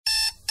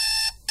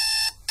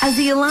As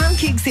the alarm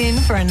kicks in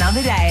for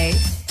another day.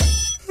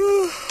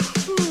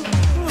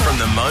 From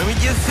the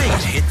moment your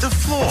feet hit the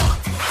floor.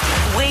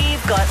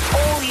 We've got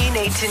all you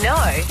need to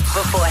know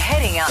before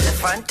heading out the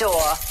front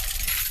door.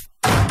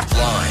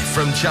 Live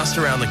from just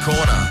around the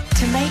corner.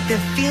 To make the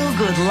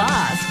feel-good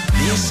last.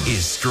 This is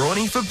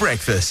Strawny for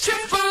Breakfast.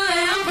 Triple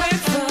M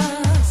breakfast.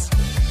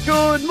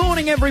 Good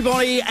morning,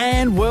 everybody,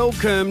 and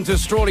welcome to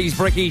Strawny's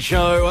Brekkie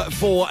Show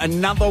for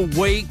another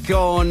week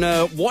on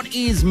what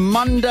is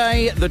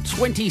Monday, the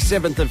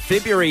 27th of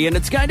February, and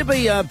it's going to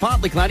be a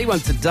partly cloudy one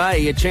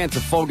today, a chance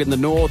of fog in the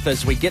north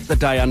as we get the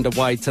day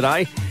underway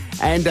today,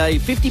 and a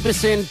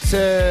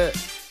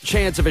 50%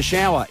 chance of a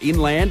shower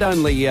inland,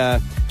 only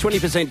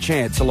 20%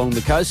 chance along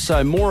the coast,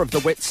 so more of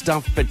the wet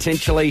stuff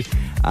potentially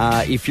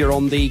if you're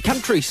on the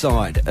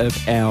countryside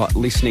of our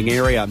listening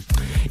area.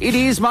 It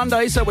is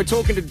Monday, so we're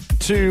talking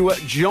to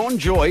John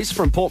Joyce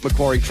from Port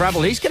Macquarie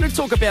Travel. He's going to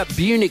talk about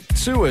Bunic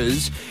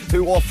Tours,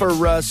 who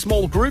offer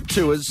small group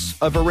tours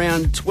of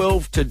around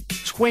 12 to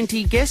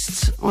 20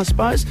 guests, I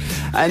suppose.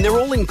 And they're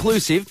all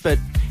inclusive, but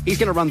he's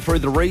going to run through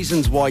the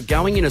reasons why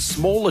going in a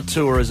smaller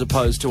tour as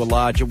opposed to a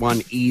larger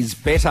one is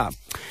better.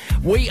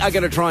 We are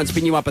going to try and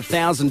spin you up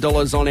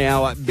 $1,000 on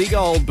our big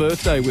old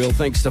birthday wheel,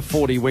 thanks to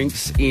 40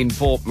 Winks in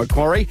Port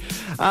Macquarie.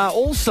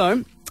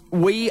 Also,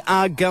 we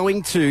are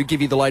going to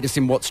give you the latest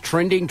in what's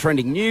trending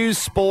news,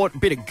 sport,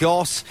 bit of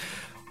goss,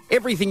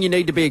 everything you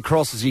need to be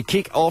across as you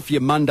kick off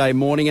your Monday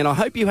morning. And I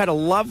hope you had a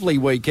lovely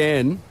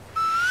weekend.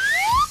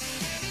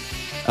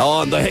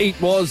 Oh, and the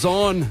heat was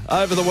on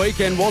over the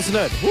weekend, wasn't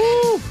it?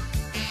 Woo!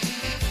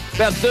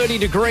 About 30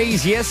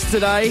 degrees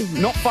yesterday,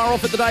 not far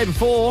off it the day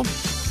before.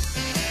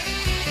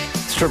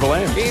 Triple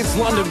M. It's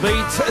London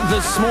Beat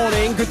this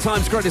morning. Good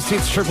times, greatest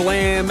hits, Triple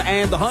M,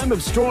 and the home of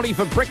Strawny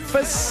for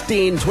breakfast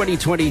in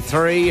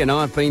 2023. And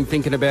I've been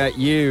thinking about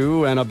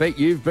you, and I bet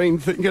you've been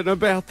thinking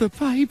about the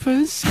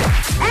papers.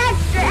 Extra,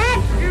 extra,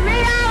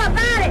 read all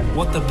about it.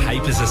 What the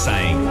papers are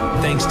saying,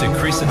 thanks to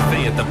Chris and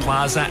Fee at the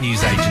Plaza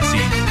News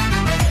Agency.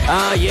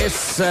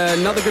 Yes,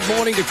 another good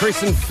morning to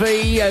Chris and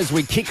Fee as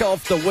we kick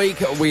off the week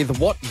with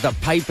what the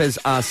papers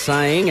are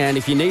saying. And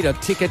if you need a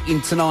ticket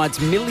in tonight's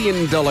 $1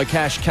 million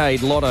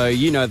Cashcade Lotto,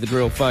 you know the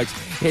drill, folks.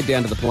 Head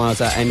down to the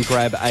Plaza and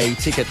grab a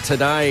ticket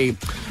today.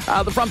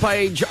 The front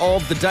page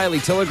of the Daily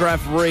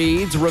Telegraph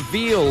reads,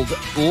 revealed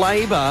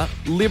Labor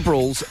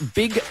Liberals'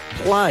 big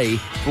play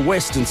for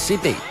Western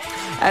Sydney.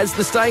 As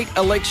the state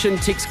election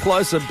ticks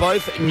closer,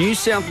 both New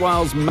South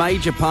Wales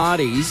major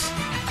parties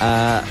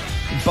have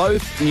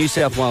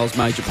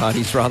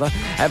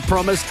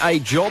promised a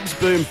jobs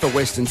boom for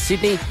Western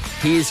Sydney.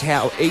 Here's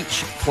how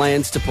each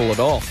plans to pull it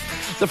off.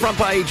 The front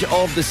page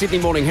of the Sydney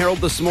Morning Herald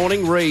this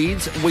morning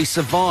reads, we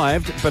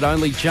survived, but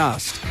only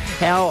just.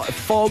 How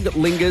fog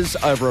lingers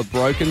over a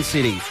broken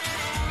city.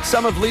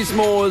 Some of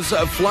Lismore's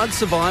flood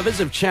survivors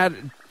have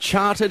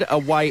charted a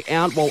way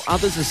out, while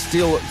others are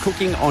still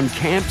cooking on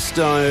camp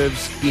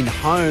stoves in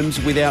homes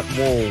without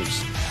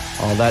walls.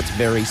 Oh, that's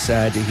very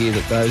sad to hear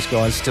that those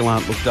guys still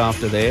aren't looked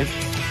after there.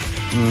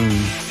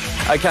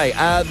 Okay,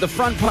 the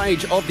front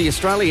page of The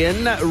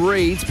Australian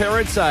reads,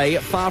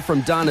 Perrottet far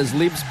from done as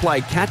Libs play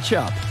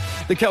catch-up.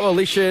 The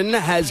coalition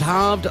has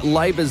halved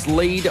Labor's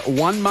lead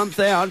 1 month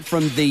out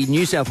from the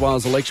New South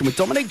Wales election, with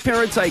Dominic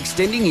Perrottet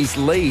extending his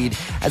lead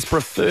as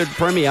preferred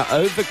premier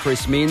over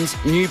Chris Minns,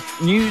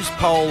 news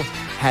poll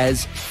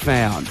has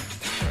found.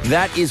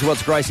 That is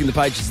what's gracing the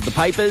pages of the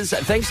papers.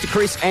 Thanks to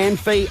Chris and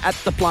Fee at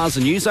the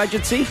Plaza News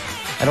Agency.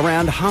 At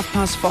around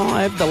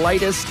 5:30, the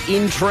latest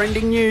in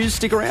trending news.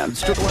 Stick around,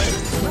 it's Triple M.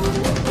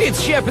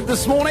 It's Shepherd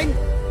this morning.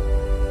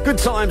 Good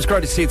times,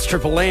 greatest hits,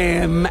 Triple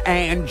M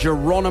and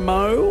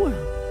Geronimo.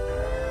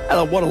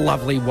 What a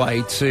lovely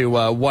way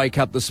to wake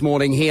up this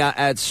morning here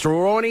at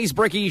Strawny's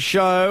Brekkie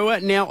Show.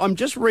 Now, I'm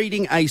just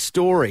reading a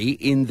story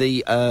in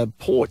the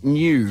Port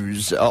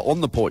News,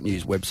 on the Port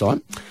News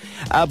website.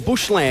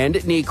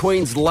 Bushland near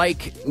Queen's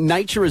Lake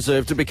Nature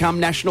Reserve to become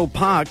national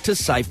park to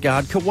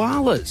safeguard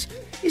koalas.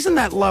 Isn't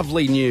that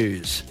lovely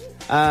news?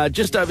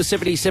 Just over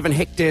 77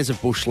 hectares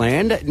of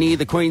bushland near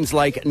the Queen's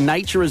Lake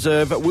Nature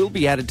Reserve will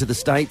be added to the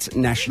state's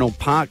National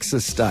Parks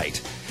estate.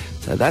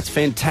 So that's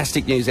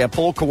fantastic news. Our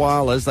poor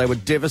koalas, they were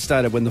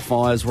devastated when the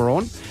fires were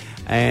on.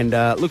 And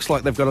looks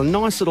like they've got a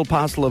nice little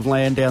parcel of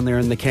land down there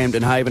in the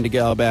Camden Haven to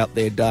go about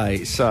their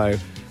day. So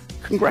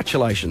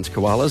congratulations,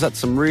 koalas. That's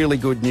some really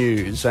good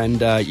news.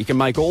 And you can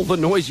make all the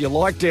noise you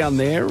like down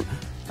there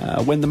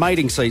when the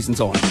mating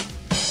season's on.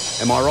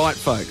 Am I right,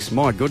 folks?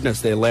 My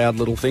goodness, they're loud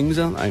little things,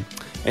 aren't they?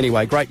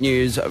 Anyway, great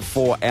news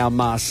for our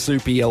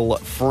marsupial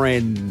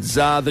friends.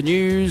 The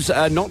news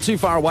not too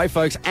far away,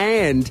 folks,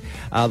 and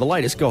the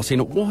latest gossip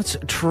in what's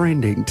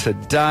trending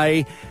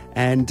today.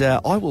 And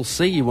I will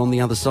see you on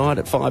the other side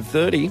at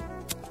 5:30.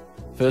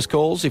 First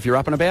calls, if you're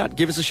up and about,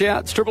 give us a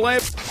shout. It's Triple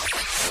M.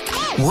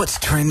 What's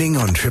trending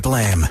on Triple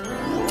M?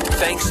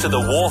 Thanks to the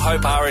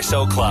Wauchope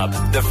RSL Club,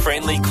 the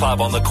friendly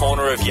club on the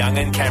corner of Young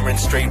and Cameron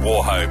Street,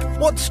 Wauchope.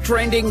 What's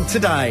trending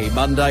today,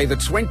 Monday the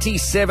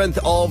 27th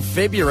of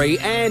February,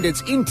 and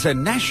it's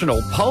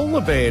International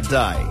Polar Bear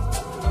Day.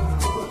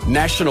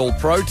 National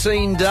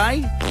Protein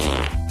Day.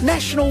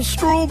 National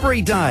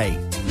Strawberry Day,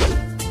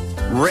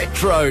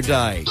 Retro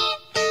Day,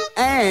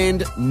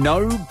 and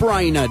No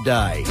Brainer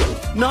Day.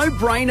 No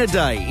Brainer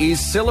Day is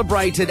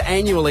celebrated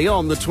annually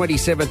on the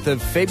 27th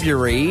of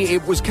February.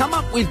 It was come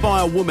up with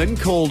by a woman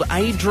called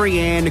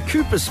Adrienne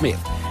Coopersmith,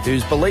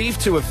 who's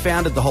believed to have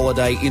founded the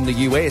holiday in the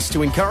US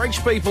to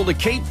encourage people to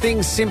keep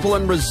things simple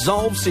and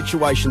resolve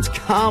situations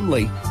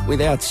calmly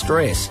without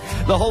stress.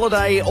 The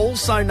holiday,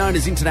 also known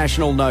as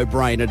International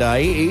No-Brainer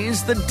Day,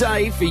 is the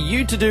day for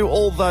you to do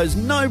all those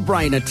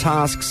no-brainer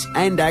tasks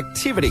and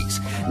activities.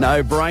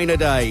 No-Brainer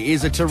Day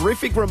is a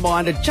terrific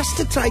reminder just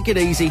to take it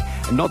easy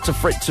and not to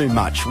fret too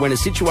much when a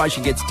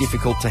situation gets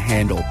difficult to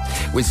handle.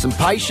 With some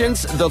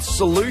patience, the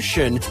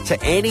solution to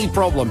any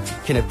problem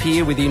can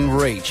appear within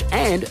reach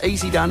and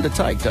easy to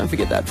undertake. Don't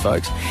forget that,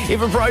 folks.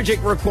 If a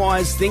project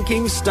requires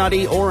thinking,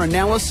 study or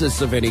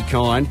analysis of any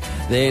kind,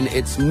 then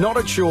it's not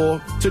a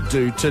chore to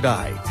do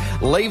today.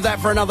 Leave that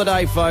for another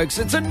day, folks.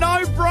 It's a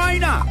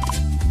no-brainer.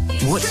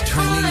 What's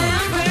trending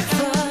on?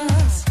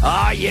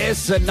 Ah,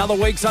 yes, another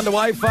week's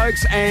underway,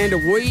 folks, and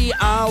we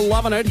are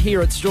loving it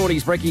here at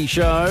Strawny's Brekkie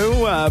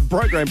Show.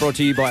 Program brought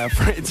to you by our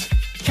friends.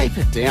 Keep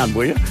it down,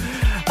 will you?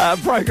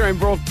 Program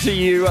brought to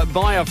you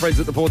by our friends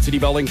at the Port City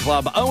Bowling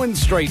Club, Owen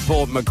Street,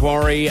 Port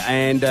Macquarie,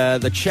 and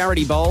the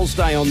Charity Bowls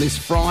Day on this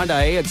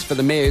Friday. It's for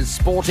the Mayor's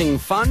Sporting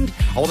Fund.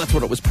 Oh, that's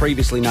what it was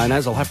previously known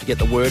as. I'll have to get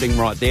the wording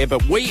right there.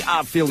 But we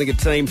are fielding a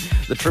team.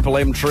 The Triple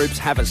M troops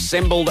have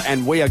assembled,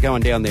 and we are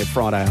going down there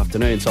Friday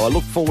afternoon. So I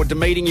look forward to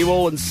meeting you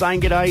all and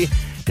saying g'day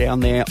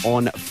down there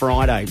on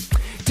Friday.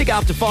 Tick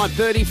after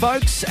 5:30,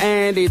 folks,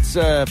 and it's,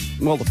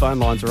 well, the phone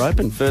lines are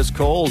open. First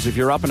calls, if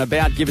you're up and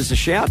about, give us a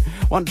shout.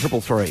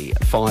 1333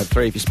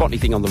 53. If you spot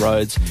anything on the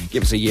roads,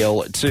 give us a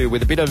yell too.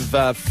 With a bit of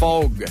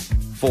fog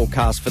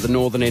forecast for the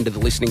northern end of the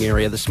listening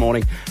area this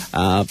morning,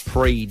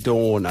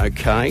 pre-dawn,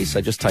 okay?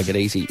 So just take it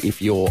easy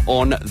if you're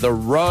on the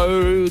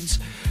roads.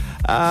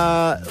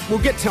 We'll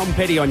get Tom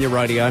Petty on your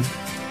radio.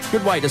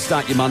 Good way to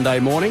start your Monday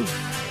morning.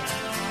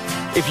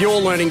 If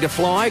you're learning to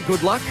fly,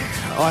 good luck.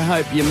 I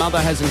hope your mother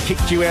hasn't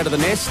kicked you out of the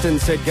nest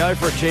and said, go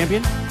for it,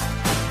 champion.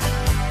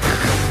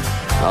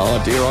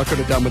 Oh, dear, I could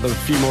have done with a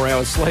few more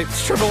hours sleep.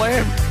 It's Triple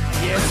M.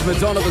 Yes,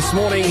 Madonna this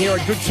morning here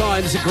at Good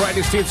Times, the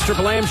greatest hits,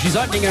 Triple M. She's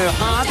opening her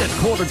heart at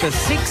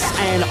 5:45,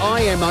 and I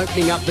am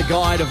opening up the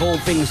guide of all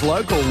things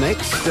local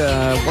next.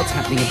 What's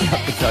happening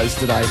about the coast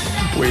today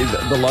with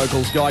the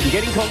Locals Guide. And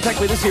get in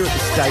contact with us here at the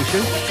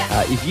station.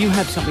 If you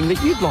have something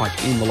that you'd like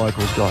in the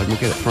Locals Guide, we'll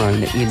get it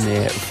thrown in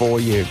there for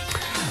you.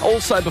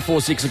 Also,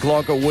 before 6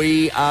 o'clock,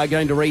 we are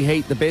going to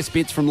reheat the best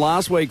bits from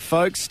last week,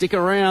 folks. Stick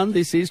around.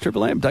 This is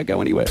Triple M. Don't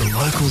go anywhere. The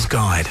Locals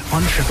Guide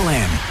on Triple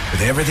M,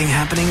 with everything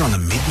happening on the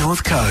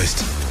Mid-North Coast.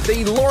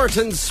 The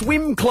Laurelton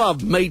Swim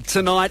Club meet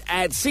tonight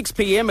at 6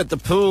 p.m. at the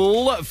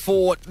pool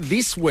for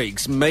this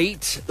week's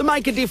meet. The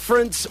Make a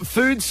Difference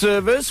food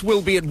service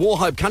will be at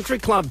Warhope Country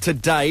Club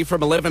today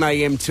from 11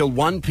 a.m. till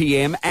 1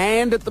 p.m.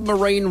 and at the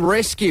Marine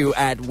Rescue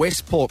at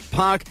Westport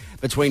Park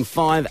between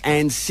 5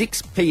 and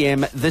 6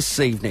 p.m. this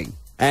evening.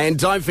 And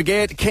don't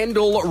forget,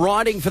 Kendall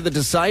Riding for the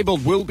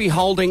Disabled will be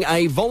holding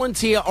a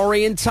volunteer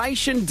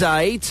orientation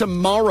day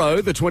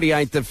tomorrow, the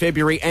 28th of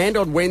February, and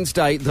on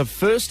Wednesday, the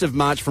 1st of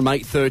March from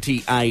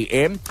 8:30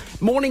 a.m.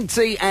 Morning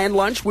tea and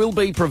lunch will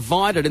be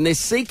provided, and they're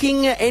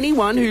seeking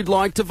anyone who'd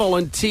like to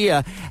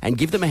volunteer and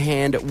give them a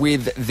hand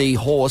with the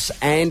horse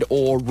and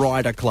or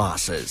rider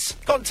classes.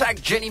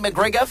 Contact Jenny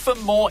McGregor for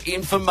more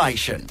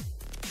information.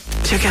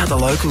 Check out the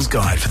Locals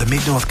Guide for the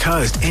Mid-North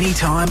Coast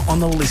anytime on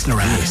the Listener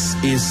app. This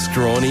is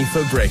Strawny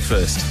for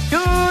breakfast.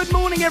 Good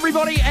morning,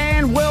 everybody,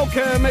 and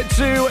welcome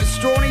to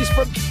Strawny's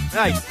for...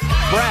 Hey,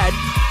 Brad,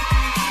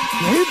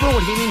 who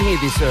brought him in here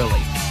this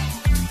early?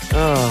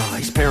 Oh,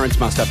 his parents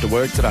must have to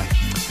work today.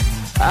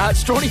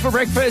 Strawny for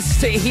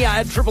breakfast here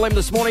at Triple M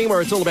this morning,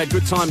 where it's all about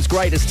good times,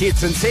 greatest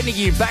hits, and sending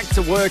you back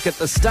to work at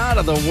the start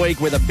of the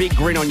week with a big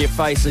grin on your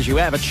face as you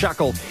have a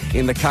chuckle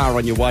in the car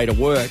on your way to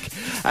work.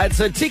 It's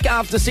a tick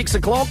after 6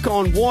 o'clock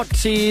on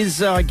what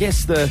is, I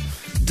guess, the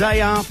day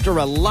after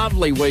a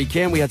lovely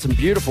weekend. We had some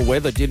beautiful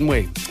weather, didn't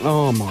we?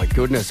 Oh, my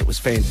goodness, it was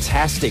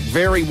fantastic.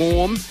 Very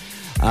warm.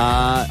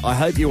 I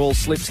hope you all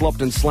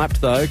slip-slopped and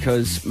slapped, though,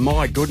 because,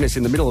 my goodness,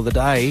 in the middle of the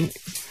day,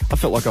 I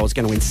felt like I was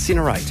going to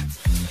incinerate.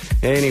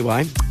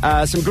 Anyway,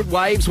 some good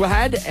waves were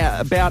had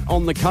about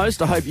on the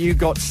coast. I hope you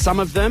got some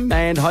of them,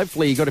 and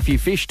hopefully you got a few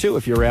fish too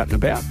if you're out and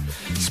about.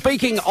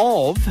 Speaking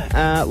of,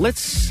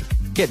 let's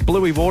get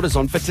Bluey Waters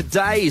on for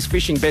today's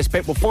Fishing Best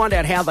Bet. We'll find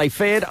out how they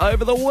fared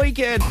over the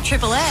weekend.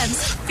 Triple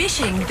M's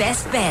Fishing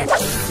Best Bet.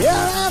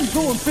 Yeah, I'm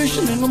going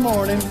fishing in the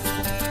morning.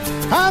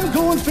 I'm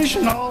going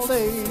fishing all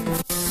day.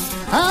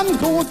 I'm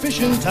going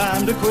fishing,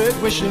 time to quit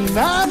wishing.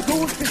 I'm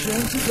going fishing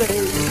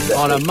today.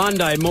 On a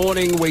Monday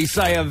morning, we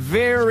say a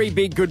very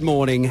big good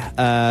morning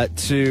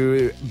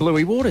to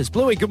Bluey Waters.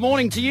 Bluey, good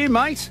morning to you,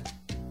 mate.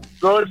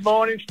 Good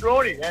morning,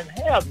 Strawny. And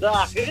how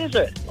dark is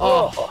it?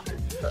 Oh.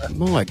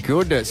 My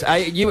goodness.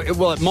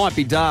 Well, it might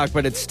be dark,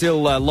 but it's still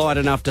light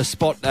enough to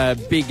spot a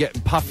big,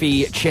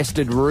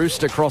 puffy-chested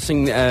rooster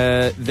crossing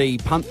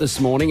the punt this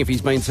morning if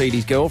he's been to see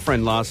his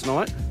girlfriend last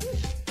night.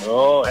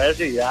 Oh, has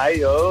he,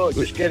 eh? Oh,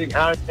 just getting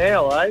home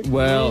now, eh?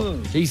 Well,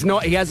 he's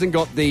not. He hasn't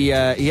got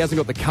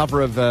the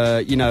cover of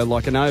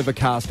like an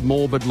overcast,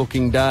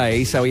 morbid-looking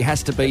day. So he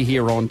has to be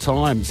here on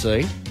time.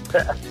 See.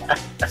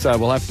 So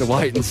we'll have to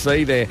wait and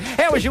see there.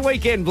 How was your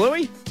weekend,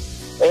 Bluey?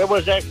 It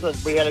was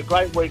excellent. We had a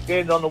great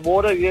weekend on the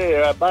water.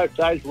 Yeah, both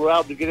days we were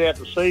able to get out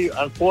to sea.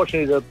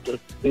 Unfortunately,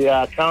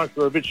 the currents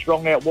were a bit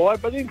strong out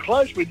wide, but in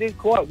close we did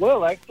quite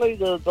well, actually.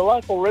 The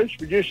local reefs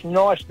produced some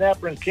nice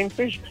snapper and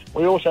kingfish.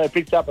 We also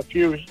picked up a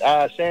few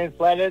sand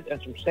flathead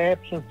and some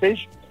Samson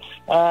fish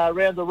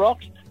around the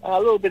rocks. A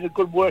little bit of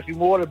good working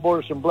water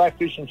brought us some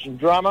blackfish and some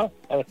drummer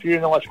and a few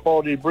nice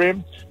quality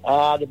brim.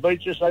 The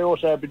beaches, they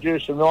also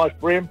produced some nice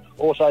brim,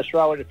 also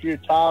throw in a few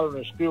tailor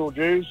and school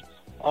dews.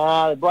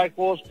 The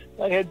breakwalls,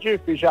 they had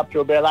jewfish up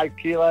to about 8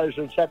 kilos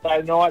on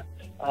Saturday night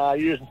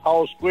using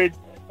whole squid,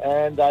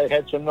 and they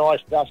had some nice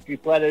dusky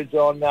flatheads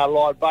on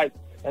live bait.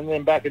 And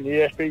then back in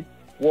the estuary,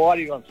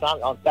 whiting on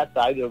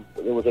Saturday,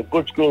 there was a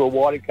good school of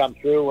whiting come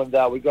through, and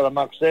we got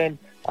amongst them.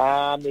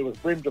 There was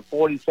brim to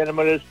 40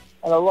 centimetres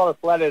and a lot of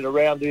flathead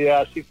around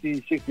the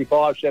 60,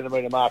 65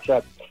 centimetre mark.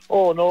 So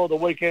all in all, the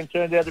weekend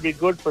turned out to be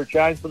good for a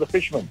change for the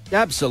fishermen.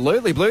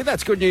 Absolutely, Blue.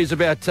 That's good news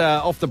about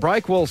off the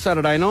breakwall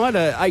Saturday night.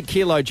 8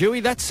 kilo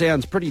Dewey. That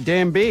sounds pretty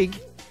damn big.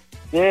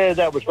 Yeah,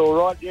 that was all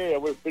right. Yeah,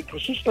 we've been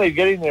consistently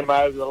getting them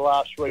over the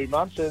last 3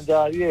 months, and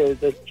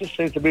they just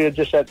seems to be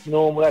just that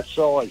normal, that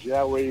size.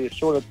 Where you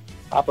sort of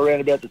up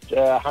around about the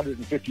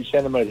 150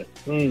 centimetre.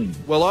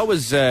 Well, I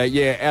was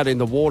out in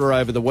the water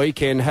over the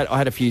weekend. I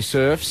had a few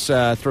surfs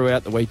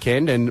throughout the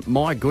weekend, and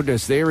my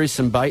goodness, there is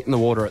some bait in the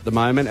water at the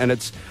moment,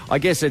 and I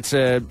guess it's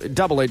a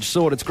double-edged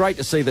sword. It's great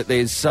to see that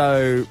there's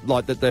that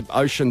the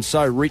ocean's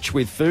so rich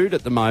with food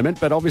at the moment,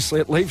 but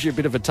obviously it leaves you a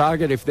bit of a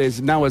target if there's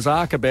Noah's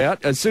Ark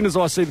about. As soon as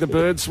I see the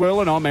birds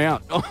swirling, I'm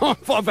out.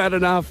 I've had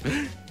enough.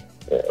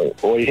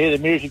 Or you hear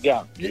the music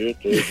going.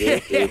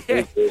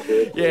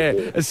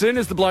 Yeah, as soon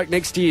as the bloke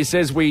next to you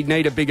says we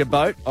need a bigger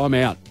boat, I'm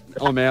out.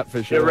 I'm out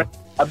for sure.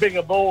 A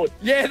bigger board.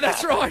 Yeah,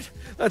 that's right.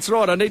 That's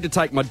right. I need to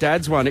take my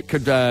dad's one.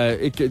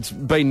 It's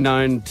been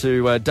known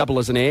to double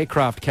as an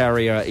aircraft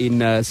carrier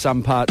in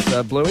some parts,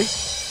 Bluey.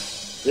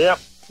 Yep.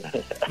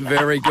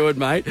 Very good,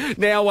 mate.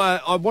 Now,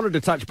 I wanted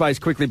to touch base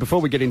quickly before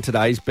we get in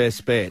today's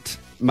best bet.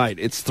 Mate,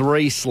 it's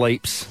 3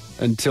 sleeps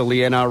until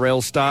the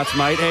NRL starts,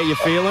 mate. How you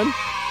feeling?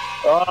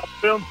 Oh, I'm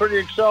feeling pretty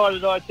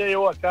excited. I tell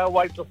you what, can't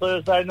wait till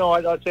Thursday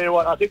night. I tell you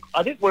what, I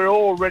think we're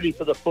all ready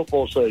for the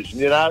football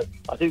season. I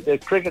think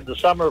the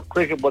summer of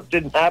cricket, what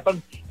didn't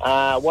happen,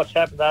 what's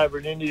happened over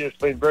in India has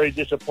been very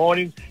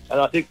disappointing, and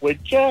I think we're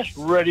just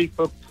ready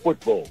for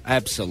football.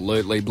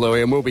 Absolutely,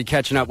 Bluey, and we'll be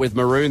catching up with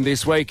Maroon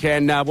this week,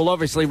 and we'll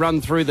obviously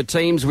run through the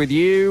teams with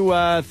you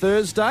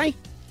Thursday.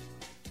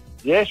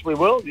 Yes, we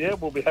will. Yeah,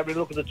 we'll be having a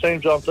look at the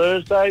teams on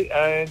Thursday,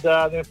 and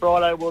then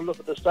Friday we'll look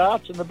at the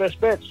starts and the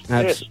best bets.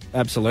 Yes,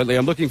 absolutely.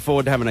 I'm looking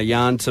forward to having a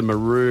yarn to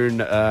Maroon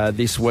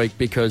this week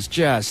because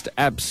just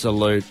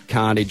absolute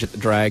carnage at the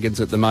Dragons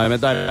at the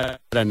moment. They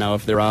don't know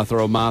if they're Arthur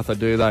or Martha,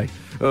 do they?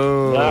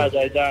 Oh. No,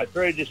 they don't.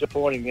 Very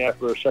disappointing now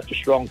for such a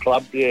strong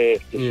club, to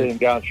see them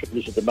going through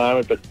this at the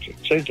moment, but it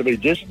seems to be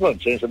discipline,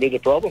 seems to be the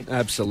problem.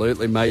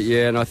 Absolutely, mate,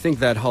 yeah, and I think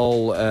that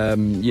whole,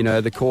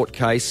 the court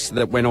case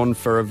that went on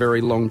for a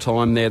very long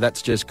time there,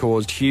 that's just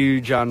caused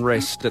huge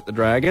unrest at the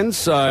Dragons,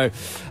 so,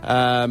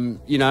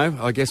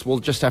 I guess we'll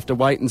just have to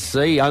wait and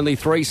see. Only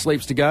 3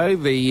 sleeps to go.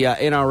 The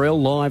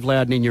NRL live,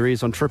 loud and in your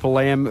ears on Triple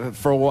M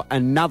for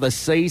another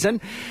season.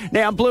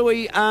 Now,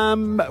 Bluey,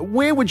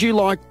 where would you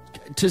like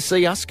to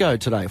see us go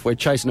today if we're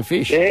chasing a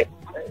fish?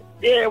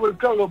 Yeah, we've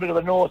got a little bit of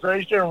a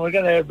northeaster, and we're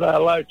going to have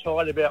low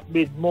tide about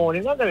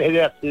mid-morning. I'm going to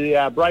head out to the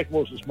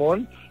breakwalls this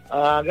morning.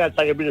 I'm going to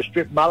take a bit of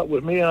strip mullet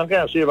with me, and I'm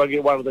going to see if I can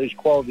get one of these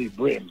quality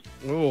brim.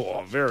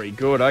 Oh, very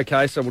good.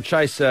 Okay, so we'll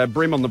chase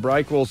brim on the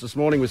breakwalls this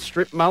morning with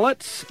strip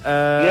mullets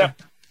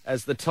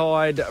as the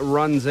tide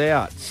runs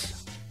out.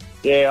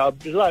 Yeah, I'll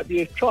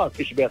try and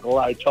fish about the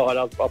low tide.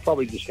 I'll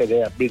probably just head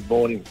out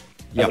mid-morning.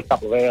 Have a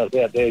couple of hours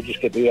out there,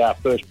 just get the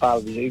first part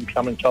of the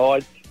incoming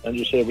tide and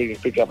just see if we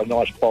can pick up a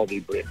nice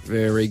quality brim.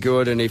 Very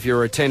good. And if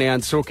you're a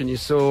 10-ounce hook and you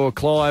saw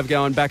Clive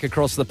going back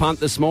across the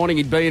punt this morning,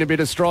 he'd be in a bit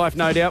of strife,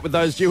 no doubt, with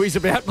those dewies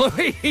about,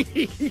 Bluey.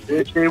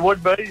 Yes, he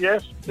would be,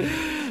 yes.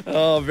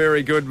 Oh,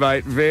 very good,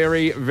 mate.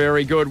 Very,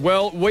 very good.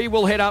 Well, we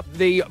will head up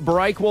the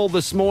breakwall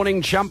this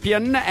morning,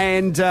 champion,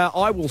 and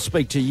I will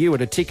speak to you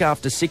at a tick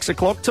after 6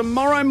 o'clock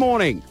tomorrow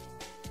morning.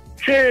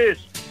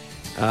 Cheers.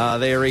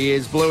 There he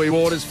is, Bluey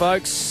Waters,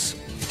 folks.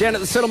 Down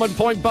at the Settlement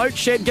Point Boat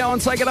Shed. Go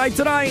and say good day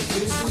today.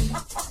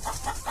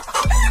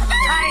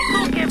 Hey,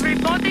 look,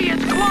 everybody,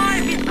 it's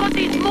Clive. He's got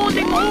his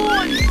morning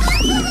horn.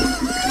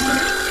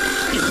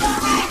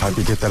 Hope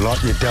you get the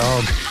lot, you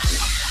dog.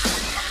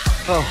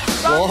 Oh,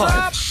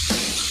 Clive.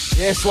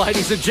 Yes,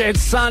 ladies and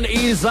gents, sun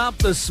is up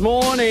this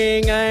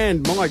morning,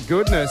 and my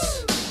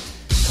goodness,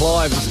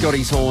 Clive has got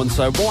his horn,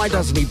 so why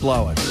doesn't he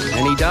blow it?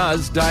 And he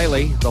does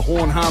daily. The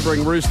horn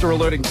harbouring rooster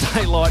alerting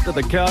daylight to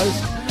the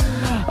coast.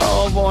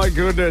 Oh, my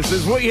goodness.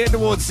 As we head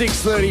towards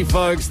 6:30,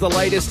 folks, the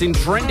latest in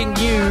trending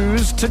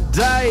news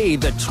today,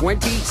 the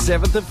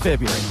 27th of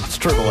February. It's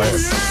Triple M.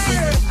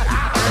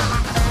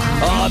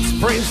 Oh, it's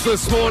Prince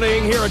this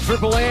morning here at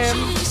Triple M.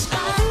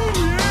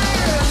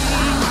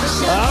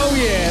 Oh,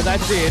 yeah,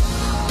 that's it.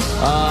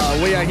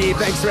 We are here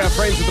thanks to our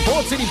friends at the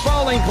Port City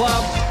Bowling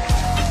Club.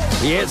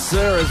 Yes,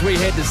 sir, as we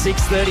head to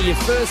 6:30, your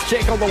first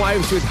check on the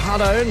waves with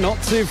Hutto,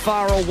 not too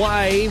far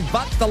away.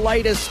 But the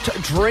latest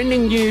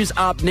trending news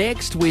up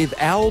next with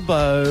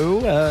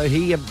Albo.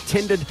 He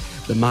attended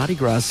the Mardi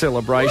Gras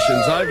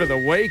celebrations over the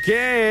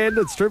weekend.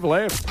 It's Triple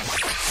M.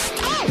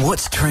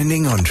 What's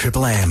trending on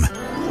Triple M?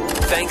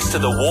 Thanks to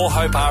the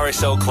Wauchope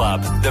RSL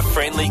Club, the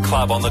friendly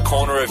club on the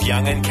corner of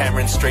Young and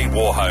Cameron Street,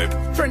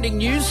 Wauchope. Trending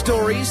news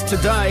stories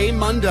today,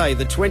 Monday,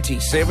 the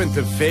 27th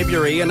of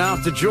February. And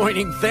after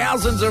joining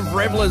thousands of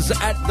revellers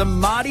at the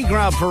Mardi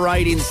Gras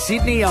parade in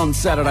Sydney on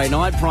Saturday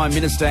night, Prime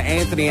Minister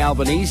Anthony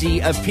Albanese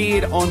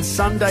appeared on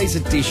Sunday's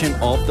edition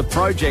of The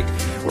Project,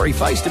 where he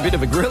faced a bit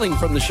of a grilling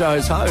from the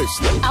show's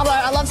host. Albo,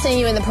 I love seeing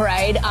you in the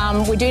parade.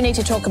 We do need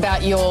to talk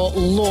about your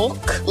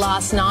look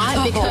last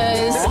night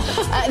because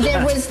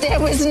there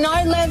was no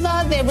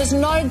leather, there was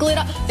no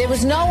glitter, there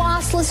was no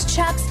arseless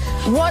chaps.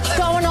 What's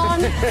going on?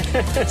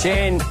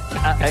 Jen,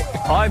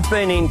 I've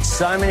been in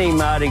so many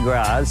Mardi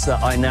Gras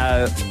that I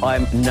know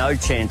I'm no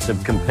chance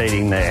of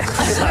competing there.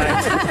 So,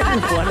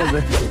 one of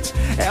the...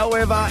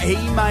 However, he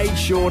made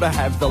sure to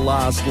have the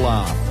last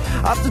laugh.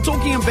 After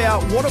talking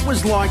about what it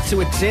was like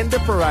to attend the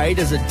parade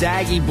as a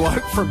daggy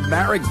bloke from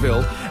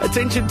Marrickville,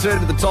 attention turned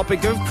to the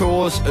topic, of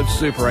course, of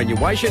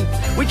superannuation,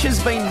 which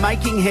has been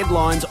making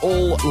headlines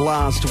all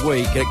last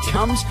week. It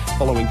comes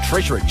following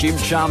Treasurer Jim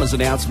Chalmers'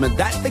 announcement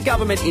that the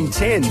government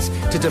intends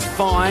to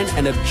define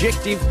an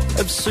objective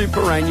of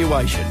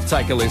superannuation.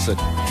 Take a listen.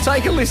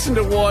 Take a listen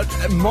to what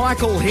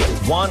Michael hit.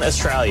 One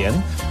Australian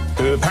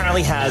who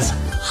apparently has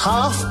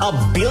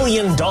 $500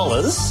 million.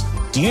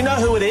 Do you know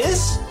who it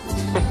is?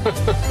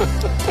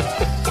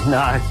 No,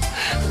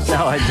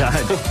 I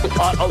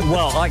don't.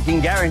 Well, I can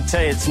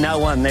guarantee it's no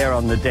one there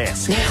on the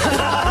desk. You'd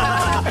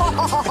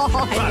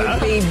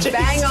be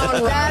bang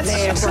on right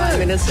there, Prime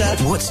Minister.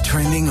 What's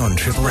trending on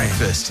Triple M?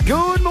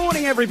 Good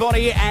morning,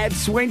 everybody, at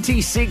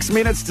 26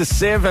 minutes to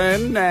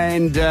 7,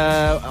 and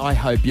I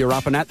hope you're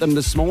up and at them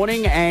this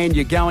morning and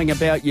you're going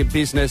about your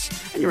business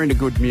and you're in a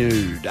good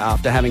mood.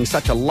 After having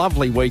such a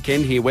lovely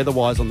weekend here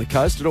weather-wise on the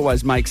coast, it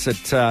always makes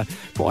it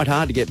quite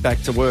hard to get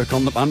back to work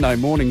on the Monday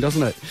morning,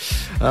 doesn't it?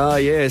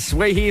 Yes,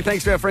 we're here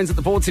thanks to our friends at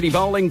the Port City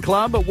Bowling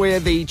Club, where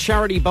the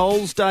Charity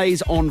Bowls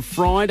Days on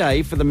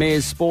Friday for the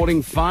Mayor's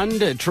Sporting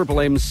Fund. Triple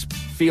M's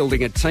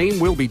fielding a team.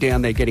 We'll be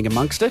down there getting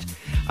amongst it.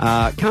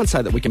 Can't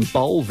say that we can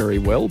bowl very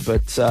well,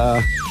 but,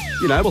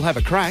 we'll have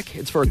a crack.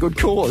 It's for a good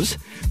cause.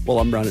 Well,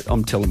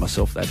 I'm telling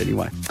myself that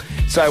anyway.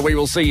 So we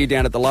will see you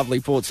down at the lovely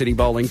Port City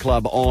Bowling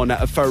Club on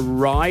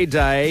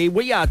Friday.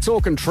 We are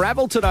talking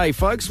travel today,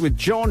 folks, with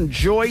John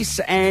Joyce,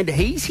 and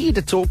he's here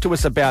to talk to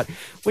us about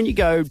when you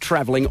go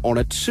travelling on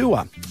a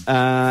tour.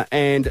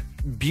 And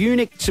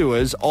Bunic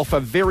Tours offer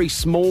very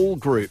small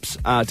groups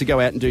to go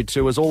out and do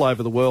tours all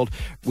over the world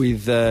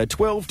with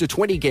 12 to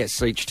 20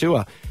 guests each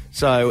tour.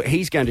 So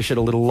he's going to shed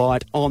a little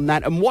light on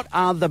that. And what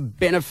are the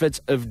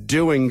benefits of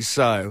doing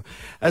so?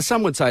 As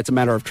some would say, it's a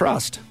matter of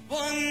trust.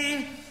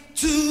 1,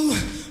 2,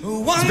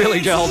 1. It's Billy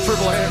Joel,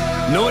 Triple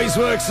M.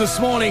 Noiseworks this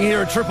morning here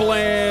at Triple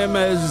M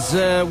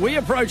as we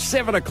approach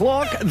 7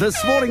 o'clock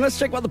this morning. Let's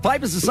check what the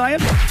papers are saying.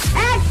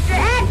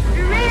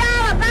 Extra, read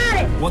all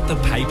about it. What the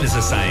papers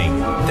are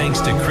saying, thanks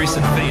to Chris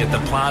and Fee at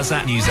the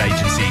Plaza News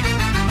Agency.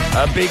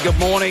 A big good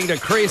morning to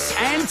Chris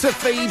and to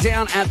Fee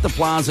down at the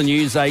Plaza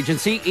News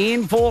Agency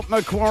in Port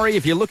Macquarie.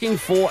 If you're looking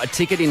for a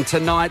ticket in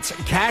tonight's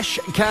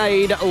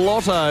Cashcade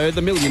Lotto,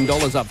 the $1 million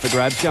up for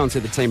grabs, go and see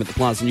the team at the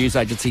Plaza News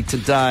Agency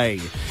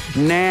today.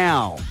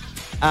 Now,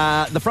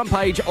 the front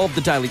page of the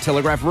Daily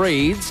Telegraph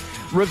reads,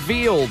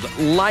 revealed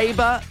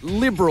Labor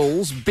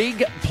Liberals'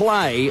 big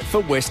play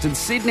for Western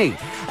Sydney.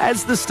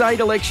 As the state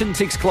election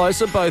ticks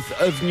closer, both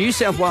of New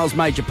South Wales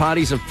major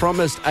parties have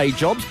promised a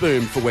jobs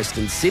boom for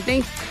Western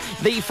Sydney.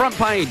 The front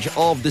page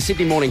of the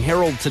Sydney Morning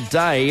Herald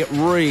today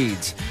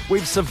reads,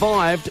 we've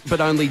survived, but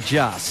only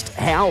just.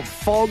 How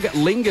fog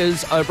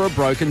lingers over a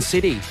broken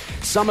city.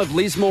 Some of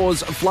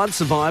Lismore's flood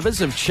survivors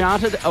have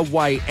charted a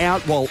way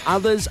out, while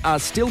others are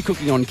still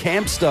cooking on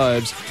camp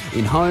stoves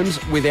in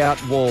homes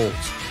without walls.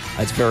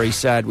 It's very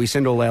sad. We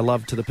send all our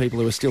love to the people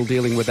who are still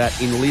dealing with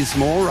that in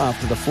Lismore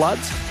after the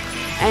floods.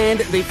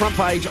 And the front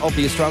page of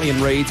the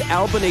Australian reads,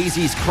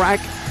 Albanese's crack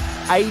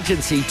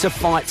agency to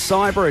fight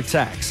cyber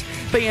attacks.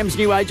 PM's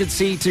new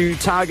agency to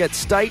target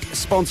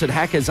state-sponsored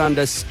hackers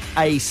under a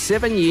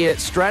 7-year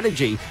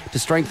strategy to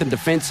strengthen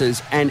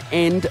defences and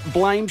end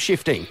blame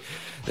shifting.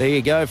 There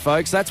you go,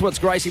 folks. That's what's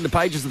gracing the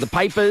pages of the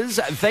papers.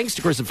 Thanks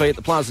to Chris and Fee at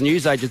the Plaza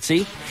News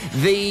Agency.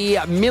 The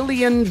 $1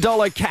 million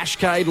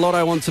Cashcade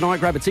Lotto on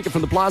tonight. Grab a ticket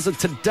from the Plaza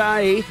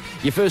today.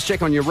 Your first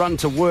check on your run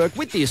to work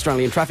with the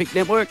Australian Traffic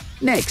Network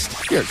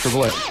next here at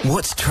Triple M.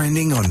 What's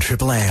trending on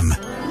Triple M?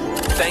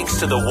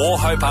 Thanks to the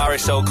Wauchope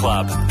RSL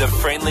Club, the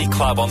friendly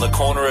club on the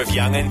corner of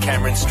Young and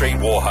Cameron Street,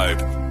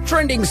 Wauchope.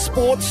 Trending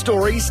sports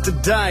stories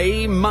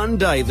today,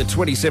 Monday, the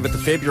 27th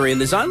of February, and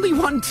there's only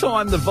one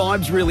time the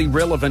vibe's really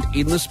relevant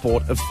in the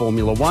sport of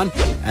Formula One,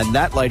 and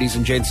that, ladies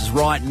and gents, is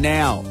right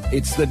now.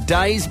 It's the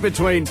days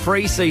between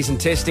pre-season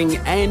testing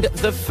and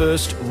the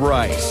first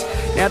race.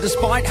 Now,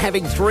 despite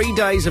having 3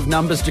 days of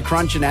numbers to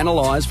crunch and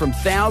analyse from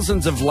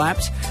thousands of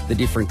laps, the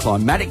different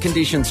climatic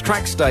conditions,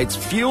 track states,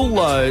 fuel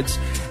loads,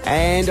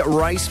 and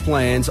race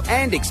plans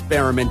and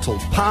experimental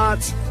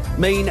parts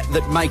mean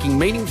that making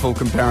meaningful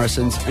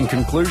comparisons and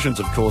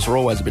conclusions, of course, are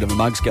always a bit of a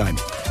mugs game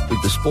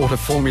with the sport of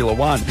Formula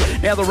One.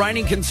 Now, the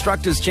reigning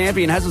Constructors'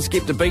 Champion hasn't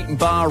skipped a beat in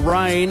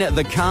Bahrain.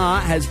 The car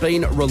has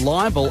been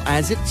reliable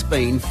as it's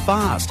been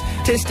fast.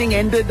 Testing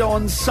ended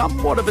on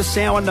somewhat of a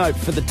sour note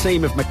for the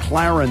team of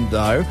McLaren,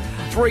 though.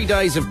 3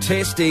 days of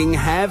testing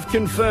have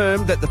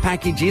confirmed that the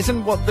package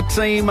isn't what the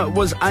team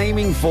was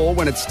aiming for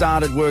when it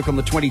started work on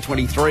the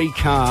 2023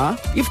 car.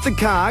 If the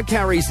car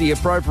carries the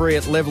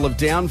appropriate level of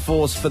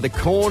downforce for the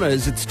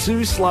corners, it's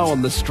too slow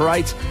on the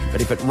straights.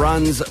 But if it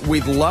runs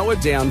with lower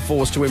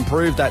downforce to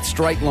improve that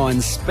straight line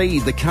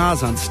speed, the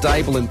car's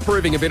unstable. And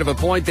proving a bit of a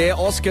point there,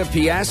 Oscar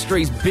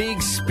Piastri's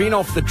big spin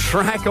off the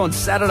track on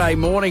Saturday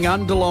morning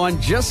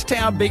underlined just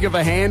how big of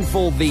a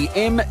handful the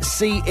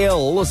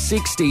MCL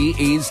 60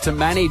 is to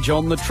manage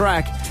on the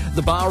track.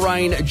 The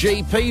Bahrain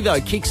GP, though,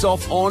 kicks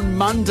off on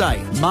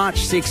Monday, March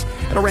 6th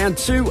at around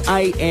 2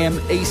 a.m.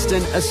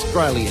 Eastern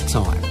Australia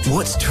time.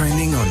 What's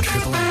trending on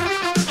Triple M?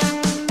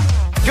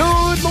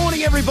 Good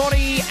morning,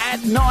 everybody.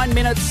 At 9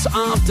 minutes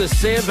after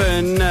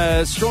 7,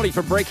 Strawny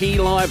for Brecky,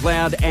 live,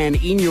 loud, and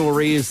in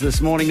your ears this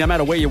morning. No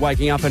matter where you're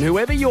waking up and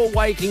whoever you're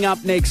waking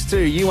up next to,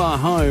 you are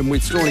home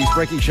with Strawny's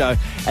Brecky Show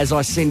as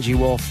I send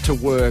you off to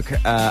work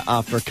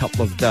after a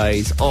couple of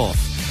days off.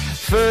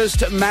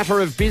 First matter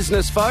of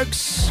business,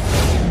 folks.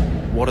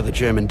 What are the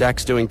German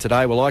DAX doing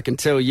today? Well, I can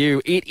tell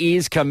you it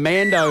is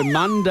Commando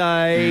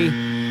Monday.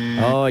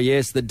 Oh,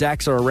 yes, the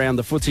DAX are around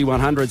the FTSE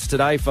 100s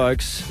today,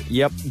 folks.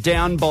 Yep,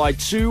 down by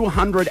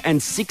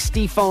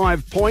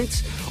 265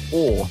 points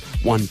or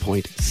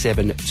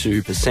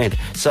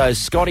 1.72%. So,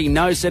 Scotty,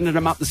 no sending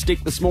them up the stick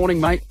this morning,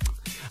 mate.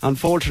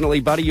 Unfortunately,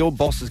 buddy, your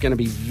boss is going to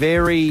be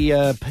very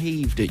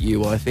peeved at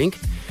you, I think,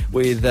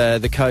 with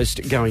the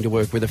coast going to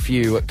work with a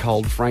few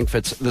cold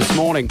Frankfurts this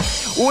morning.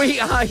 We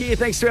are here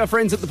thanks to our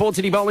friends at the Port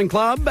City Bowling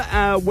Club,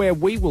 where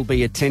we will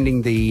be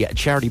attending the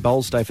Charity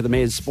Bowls Day for the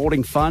Mayor's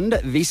Sporting Fund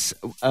this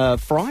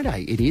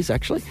Friday, it is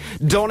actually,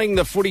 donning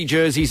the footy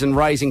jerseys and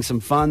raising some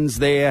funds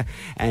there.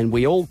 And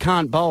we all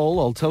can't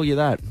bowl, I'll tell you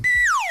that.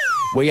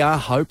 We are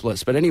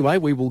hopeless. But anyway,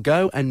 we will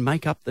go and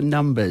make up the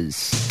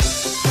numbers.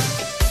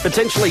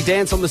 Potentially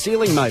dance on the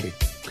ceiling, maybe.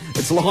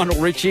 It's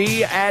Lionel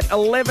Richie at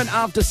 11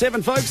 after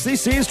 7, folks.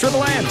 This is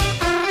Triple M.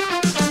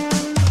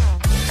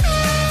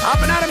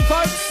 Up and at 'em,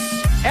 folks.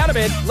 Out of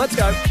bed. Let's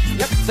go.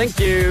 Yep, thank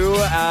you.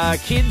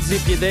 Kids,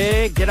 if you're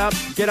there, get up,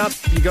 get up.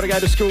 You've got to go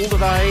to school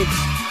today.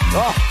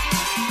 Oh,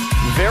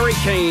 very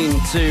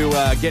keen to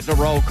get the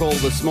roll call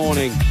this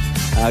morning.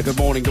 Good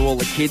morning to all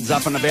the kids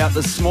up and about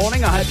this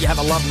morning. I hope you have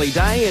a lovely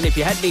day. And if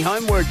you had any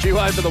homework due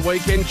over the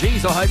weekend,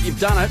 geez, I hope you've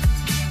done it.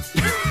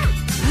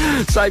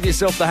 Save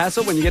yourself the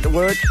hassle when you get to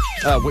work.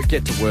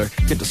 Get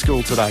to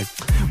school today.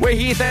 We're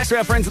here thanks to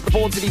our friends at the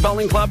Port City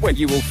Bowling Club, where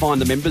you will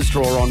find the members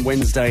draw on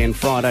Wednesday and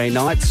Friday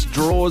nights.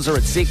 Draws are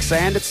at 6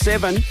 and at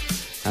 7.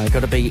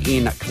 Got to be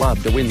in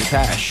club to win the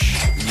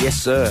cash. Yes,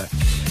 sir.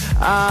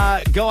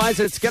 Guys,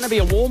 it's going to be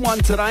a warm one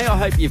today. I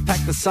hope you've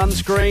packed the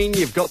sunscreen.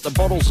 You've got the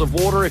bottles of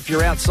water if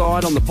you're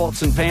outside on the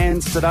pots and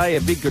pans today.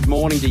 A big good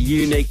morning to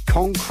Unique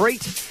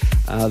Concrete.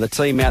 The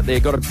team out there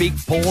got a big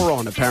pour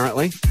on,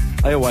 apparently.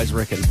 They always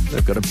reckon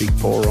they've got a big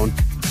pour on.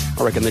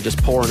 I reckon they're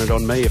just pouring it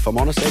on me, if I'm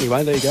honest.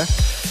 Anyway, there you go.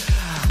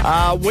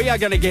 We are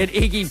going to get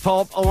Iggy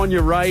Pop on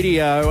your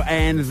radio,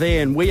 and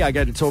then we are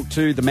going to talk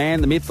to the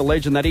man, the myth, the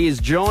legend that is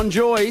John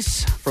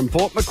Joyce from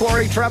Port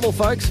Macquarie Travel,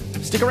 folks.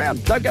 Stick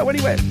around. Don't go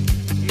anywhere.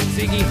 It's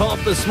Iggy Pop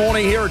this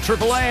morning here at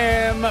Triple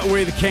M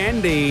with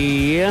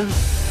Candy.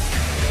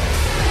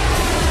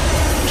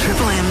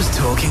 Triple M's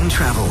Talking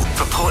Travel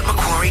for Port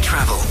Macquarie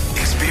Travel.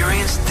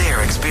 Experience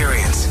their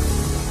experience.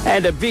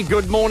 And a big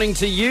good morning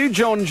to you,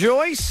 John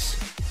Joyce.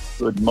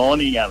 Good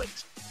morning,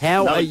 Alex.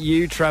 How are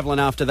you travelling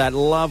after that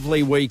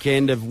lovely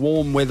weekend of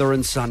warm weather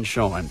and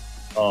sunshine?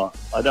 Oh,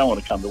 I don't want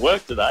to come to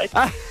work today.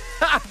 I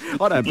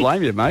don't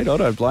blame you, mate. I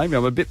don't blame you.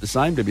 I'm a bit the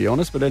same, to be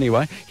honest. But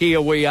anyway, here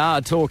we are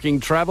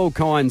talking travel,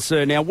 kind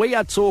sir. Now, we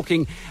are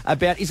talking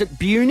about, is it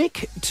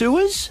Bunic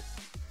Tours?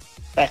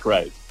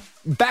 Backroad.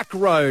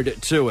 Backroad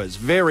Tours.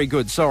 Very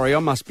good. Sorry, I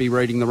must be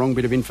reading the wrong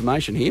bit of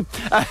information here.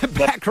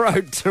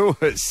 Backroad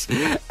Tours.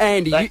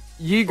 And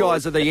you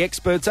guys are the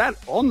experts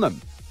on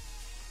them.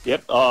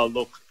 Yep. Oh,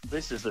 look,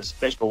 this is a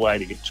special way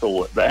to get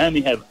toured. They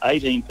only have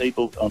 18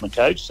 people on the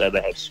coach, so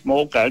they have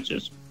small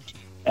coaches,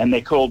 and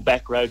they're called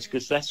back roads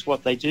because that's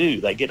what they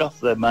do. They get off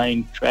the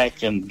main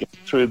track and get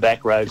through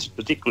back roads,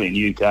 particularly in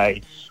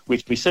UK,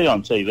 which we see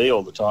on TV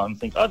all the time and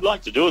think, I'd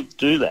like to do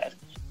that.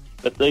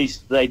 But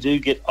they do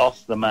get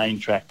off the main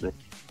track.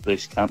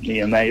 this company,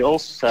 and they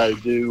also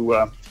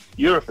do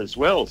Europe as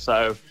well.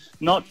 So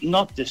not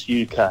just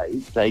UK,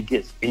 they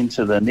get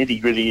into the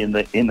nitty-gritty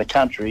in the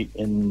country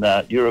in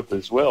Europe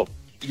as well.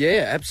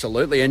 Yeah,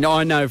 absolutely. And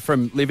I know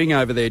from living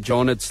over there,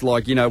 John, it's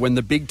like, you know, when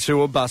the big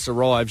tour bus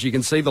arrives, you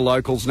can see the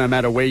locals, no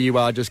matter where you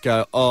are, just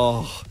go,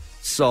 oh,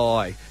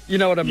 sigh. You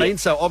know what I mean?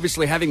 So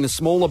obviously having the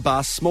smaller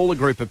bus, smaller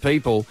group of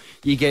people,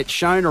 you get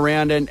shown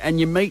around and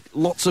you meet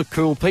lots of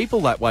cool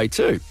people that way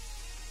too.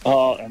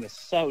 Oh, and it's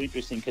so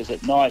interesting because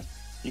at night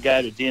you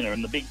go to dinner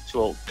and the big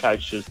tour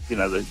coaches, you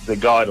know, the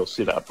guide will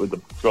sit up with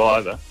the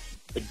driver.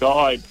 The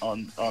guide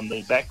on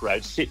the back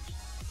road sits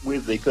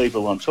with the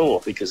people on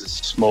tour because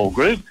it's a small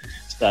group.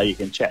 So you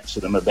can chat to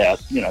them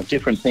about, you know,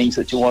 different things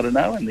that you want to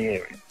know in the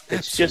area.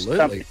 It's just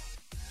something.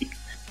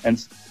 And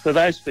for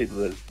those people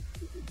that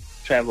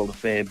travel a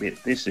fair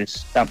bit, this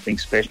is something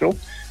special.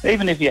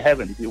 Even if you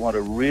haven't, if you want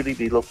to really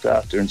be looked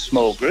after in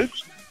small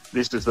groups,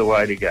 this is the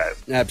way to go.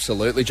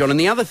 Absolutely, John. And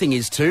the other thing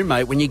is too,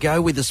 mate, when you go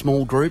with a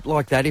small group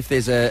like that, if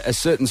there's a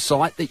certain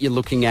site that you're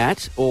looking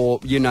at or,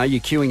 you know,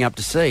 you're queuing up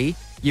to see,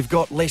 you've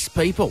got less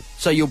people,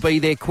 so you'll be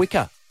there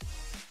quicker.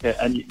 Yeah,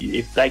 and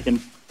if they can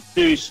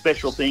do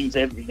special things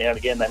every now and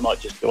again, they might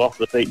just go off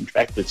the beaten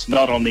track that's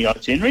not on the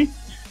itinerary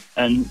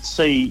and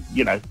see,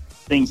 you know,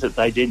 things that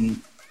they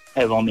didn't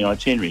have on the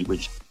itinerary,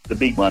 which the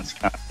big ones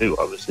can't do,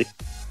 obviously.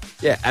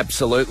 Yeah,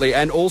 absolutely.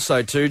 And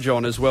also too,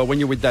 John, as well, when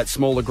you're with that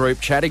smaller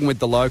group, chatting with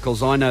the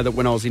locals, I know that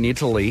when I was in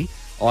Italy,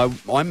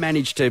 I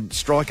managed to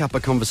strike up a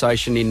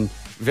conversation in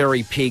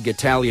very pig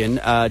Italian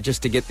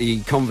just to get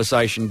the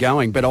conversation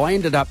going. But I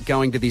ended up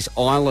going to this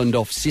island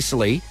off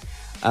Sicily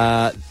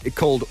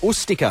called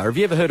Ustica. Have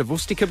you ever heard of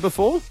Ustica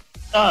before?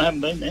 No, I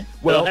haven't been there.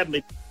 Well, I haven't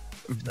been.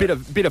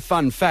 Bit of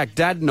fun fact.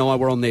 Dad and I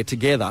were on there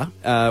together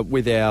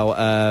with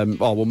our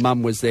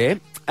Mum was there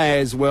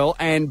as well,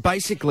 and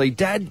basically,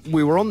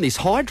 we were on this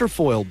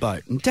hydrofoil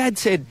boat, and Dad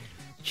said,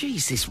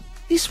 "Geez,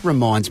 this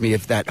reminds me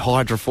of that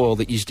hydrofoil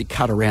that used to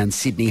cut around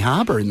Sydney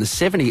Harbour in the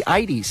 70s,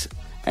 80s."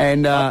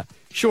 And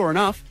sure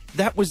enough,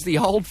 that was the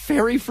old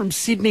ferry from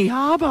Sydney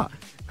Harbour.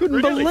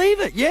 Couldn't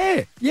believe it.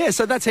 Yeah.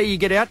 So that's how you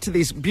get out to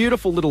this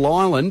beautiful little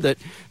island that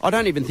I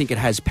don't even think it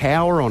has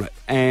power on it.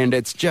 And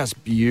it's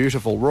just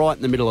beautiful, right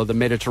in the middle of the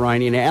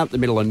Mediterranean, out in the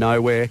middle of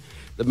nowhere.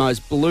 The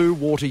most blue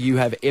water you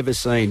have ever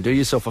seen. Do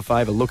yourself a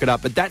favour, look it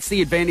up. But that's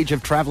the advantage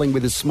of travelling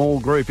with a small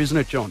group, isn't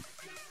it, John?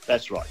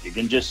 That's right. You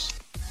can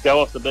just go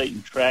off the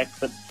beaten track.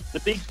 But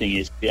the big thing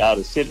is to be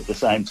able to sit at the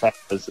same table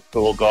as the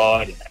tour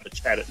guide and have a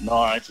chat at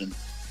night and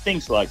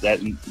things like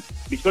that. And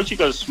because you've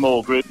got a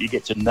small group, you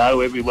get to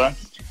know everyone.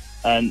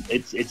 And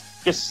it's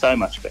just so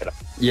much better.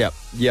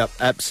 Yep,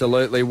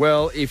 absolutely.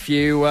 Well, if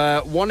you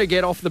want to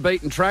get off the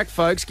beaten track,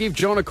 folks, give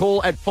John a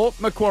call at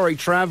Port Macquarie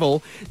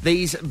Travel.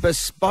 These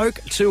bespoke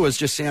tours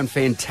just sound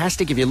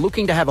fantastic. If you're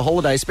looking to have a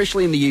holiday,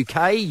 especially in the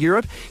UK,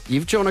 Europe,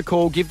 give John a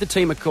call, give the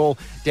team a call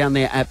down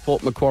there at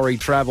Port Macquarie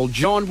Travel.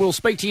 John, we'll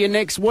speak to you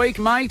next week,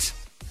 mate.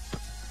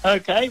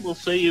 Okay, we'll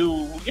see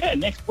you,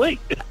 next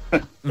week.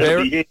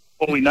 It'll be here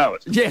before we know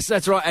it. Yes,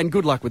 that's right. And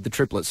good luck with the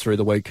triplets through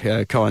the week,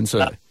 kind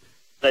sir.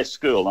 That's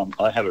school.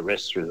 I have a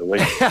rest through the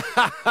week.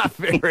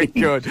 Very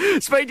good.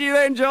 Speak to you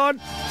then,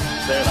 John.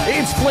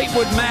 It's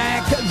Fleetwood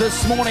Mac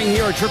this morning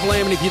here at Triple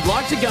M. And if you'd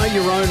like to go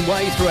your own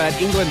way throughout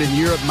England and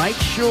Europe, make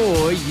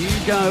sure you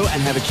go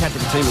and have a chat to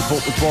the team at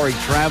Port Macquarie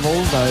Travel.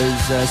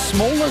 Those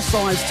smaller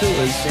size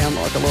tours sound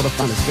like a lot of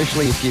fun,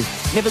 especially if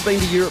you've never been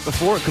to Europe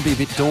before. It could be a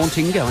bit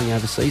daunting going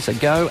overseas. So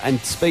go and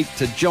speak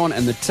to John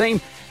and the team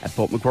at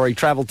Port Macquarie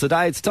Travel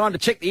today. It's time to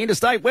check the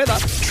interstate weather.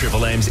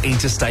 Triple M's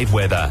interstate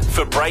weather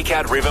for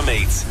Breakout River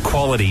Meats.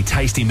 Quality,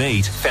 tasty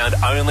meat found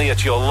only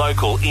at your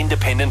local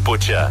independent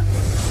butcher.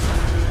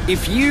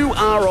 If you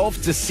are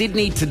off to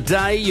Sydney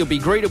today, you'll be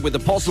greeted with a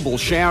possible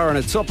shower and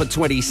a top of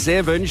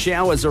 27.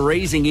 Showers are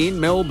easing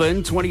in.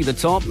 Melbourne, 20 the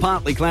top.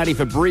 Partly cloudy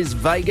for Bris,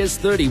 Vegas,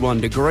 31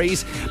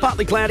 degrees.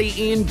 Partly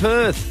cloudy in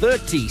Perth,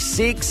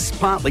 36.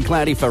 Partly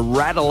cloudy for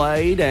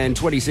Radelaide and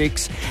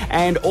 26.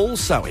 And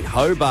also in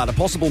Hobart, a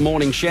possible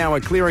morning shower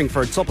clearing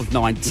for a top of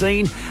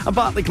 19. A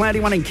partly cloudy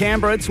one in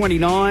Canberra,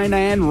 29.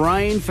 And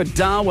rain for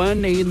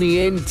Darwin in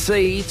the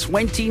NT,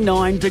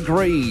 29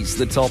 degrees,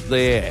 the top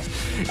there.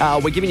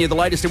 We're giving you the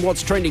latest in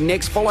what's trending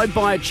next, followed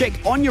by a check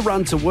on your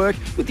run to work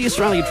with the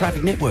Australian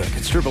Traffic Network.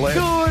 It's Triple M.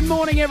 Good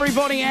morning,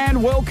 everybody,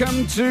 and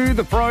welcome to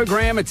the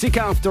program. A tick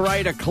after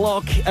 8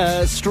 o'clock.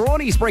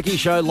 Strawny's Brekkie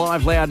Show,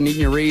 live, loud and in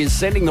your ears,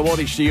 sending the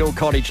wattage to your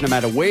cottage no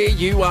matter where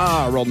you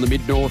are on the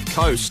mid-north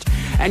coast.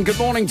 And good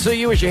morning to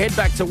you as you head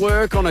back to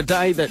work on a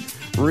day that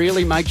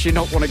really makes you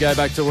not want to go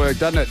back to work,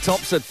 doesn't it?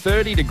 Tops at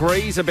 30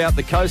 degrees about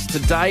the coast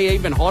today,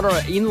 even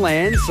hotter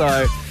inland,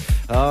 so...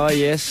 Oh,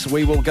 yes,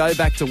 we will go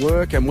back to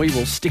work and we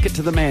will stick it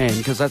to the man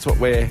because that's what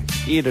we're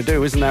here to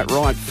do, isn't that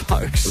right,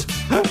 folks?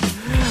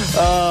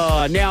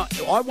 Now,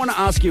 I want to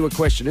ask you a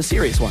question, a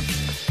serious one.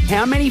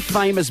 How many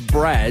famous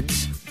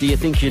Brads do you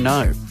think you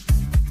know?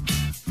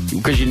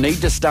 because you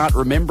need to start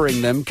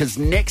remembering them, because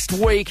next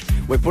week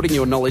we're putting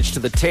your knowledge to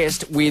the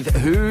test with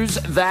Who's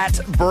That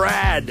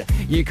Brad?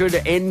 You could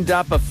end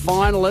up a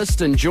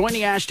finalist and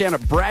joining Ash down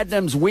at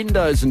Bradnam's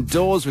Windows and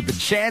Doors with the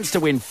chance to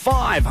win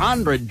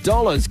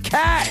 $500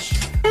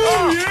 cash.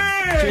 Oh,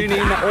 yeah! Tune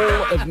in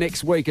all of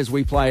next week as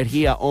we play it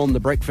here on The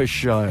Breakfast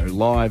Show,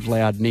 live,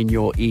 loud and in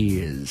your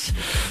ears.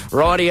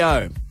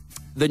 Rightio.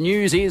 The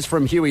news is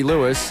from Huey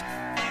Lewis.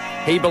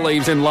 He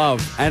believes in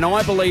love, and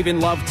I believe in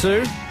love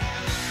too.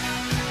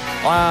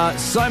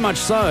 So much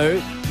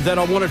so that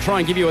I want to try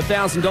and give you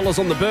 $1,000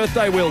 on the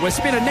birthday wheel. We're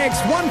spinning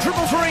next.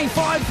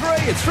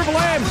 1-333-53. It's Triple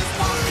M.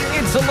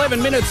 It's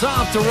 11 minutes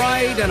after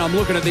 8, and I'm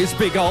looking at this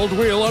big old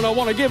wheel, and I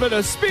want to give it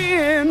a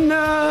spin.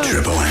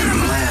 Triple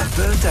M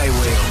birthday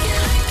wheel.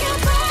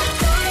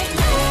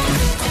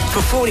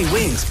 For 40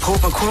 wings,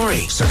 Port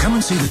Macquarie. So come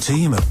and see the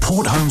team at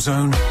Port Home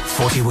Zone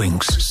 40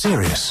 Winks.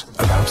 Serious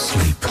about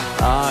sleep.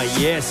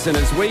 Yes, and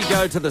as we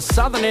go to the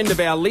southern end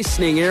of our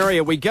listening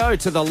area, we go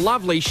to the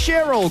lovely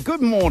Cheryl.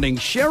 Good morning,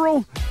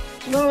 Cheryl.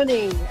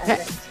 Morning,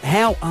 Alex.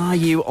 How are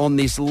you on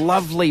this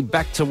lovely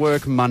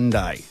back-to-work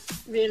Monday?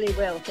 Really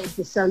well, thank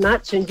you so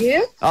much. And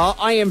you?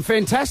 I am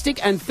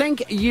fantastic, and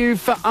thank you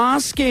for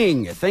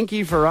asking. Thank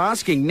you for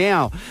asking.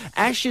 Now,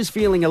 Ash is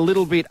feeling a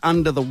little bit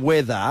under the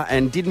weather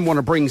and didn't want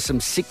to bring some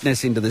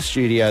sickness into the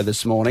studio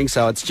this morning,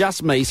 so it's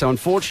just me. So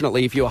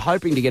unfortunately, if you're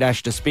hoping to get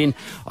Ash to spin,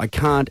 I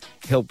can't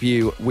help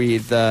you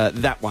with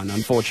that one,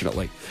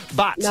 unfortunately.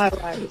 But no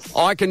worries.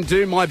 I can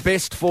do my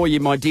best for you,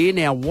 my dear.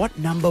 Now, what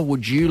number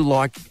would you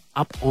like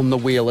up on the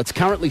wheel? It's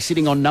currently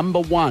sitting on number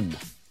 1.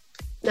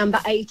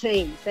 Number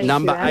 18. Thank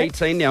Number you, Alex.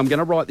 18. Now, I'm going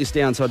to write this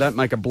down so I don't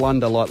make a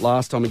blunder like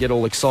last time and get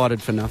all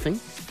excited for nothing.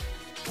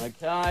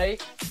 Okay.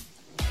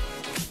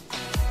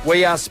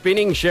 We are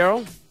spinning,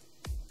 Cheryl.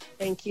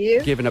 Thank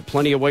you. Giving it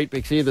plenty of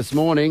Weet-Bix here this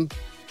morning.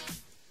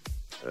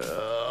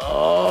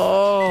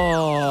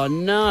 Oh,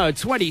 no.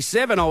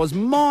 27. I was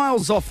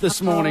miles off this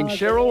morning,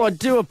 Cheryl. I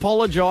do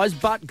apologise,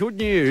 but good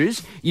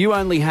news. You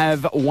only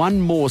have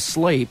one more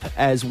sleep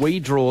as we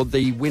draw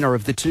the winner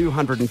of the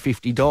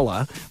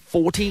 $250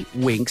 40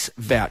 Winks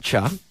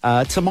voucher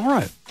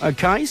tomorrow.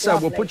 Okay, so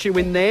Lovely. we'll put you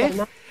in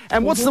there.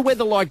 And what's the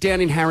weather like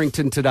down in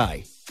Harrington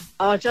today?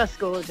 Oh, just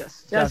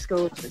gorgeous. Just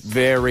gorgeous.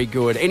 Very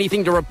good.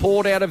 Anything to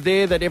report out of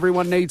there that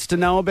everyone needs to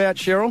know about,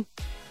 Cheryl?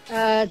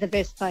 The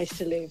best place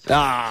to live.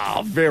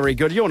 Ah, very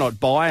good. You're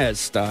not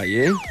biased, are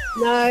you?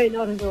 No,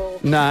 not at all.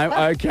 No,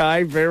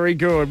 okay, very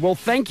good. Well,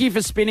 thank you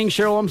for spinning,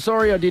 Cheryl. I'm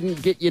sorry I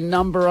didn't get your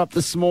number up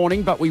this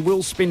morning, but we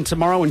will spin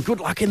tomorrow, and good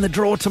luck in the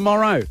draw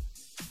tomorrow.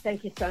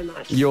 Thank you so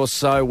much. You're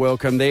so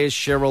welcome. There's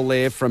Cheryl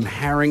there from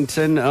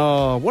Harrington.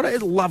 Oh, what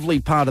a lovely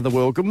part of the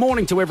world. Good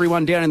morning to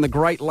everyone down in the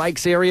Great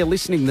Lakes area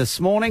listening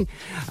this morning.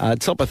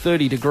 Top of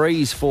 30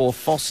 degrees for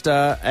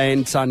Foster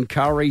and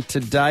Tuncurry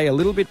today. A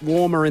little bit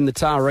warmer in the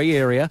Taree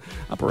area,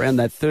 up around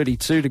that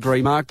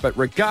 32-degree mark. But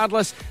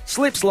regardless,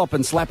 slip, slop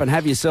and slap and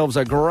have yourselves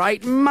a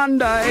great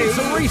Monday. It's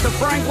Aretha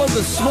Franklin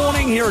this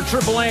morning here at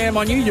Triple M.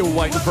 I knew you were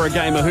waiting for a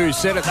game of Who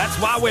Said It. That's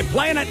why we're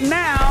playing it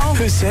now.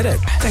 Who Said It?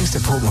 Thanks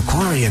to Port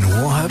Macquarie and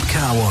Warhope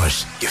Car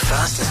Wash. Your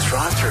fastest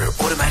drive-through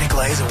automatic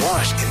laser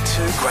wash in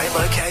 2 great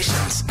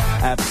locations.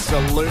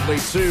 Absolutely,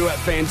 2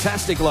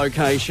 fantastic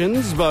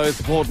locations,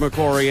 both Port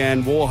Macquarie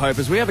and Warhope,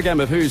 as we have a game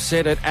of Who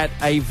Said It at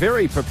a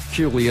very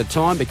peculiar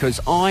time because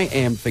I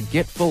am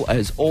forgetful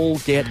as all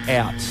get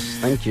out.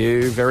 Thank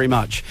you very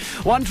much.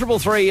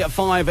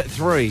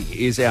 1-333-53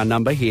 is our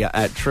number here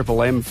at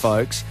Triple M,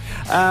 folks.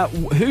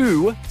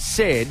 Who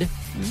said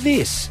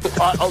this?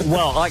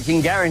 Well, I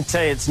can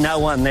guarantee it's no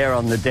one there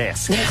on the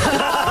desk.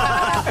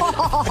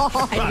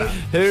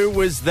 Who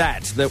was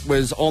that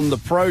was on the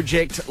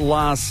project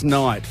last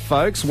night,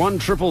 folks?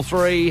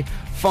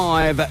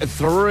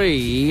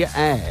 1-333-53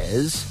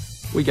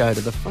 as we go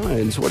to the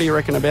phones. What do you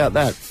reckon about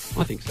that?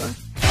 I think so.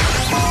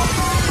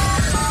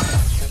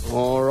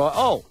 All right.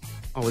 Oh,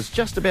 I was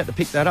just about to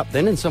pick that up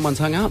then and someone's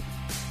hung up.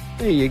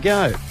 There you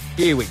go.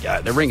 Here we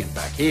go. They're ringing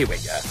back. Here we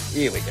go.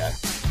 Here we go.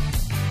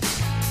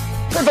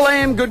 Triple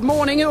M, good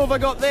morning. Who have I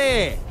got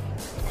there?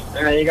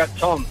 You got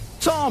Tom.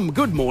 Tom,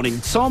 good morning,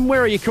 Tom.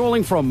 Where are you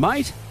calling from,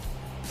 mate?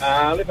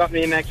 I live up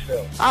near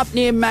Maxville. Up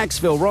near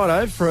Maxville,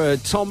 righto. For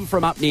Tom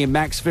from up near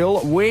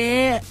Maxville.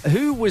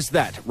 Who was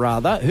that,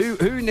 rather?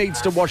 Who needs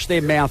to wash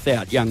their mouth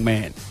out, young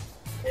man?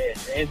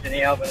 Yes,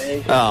 Anthony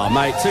Albanese. Oh,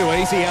 mate, too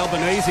easy,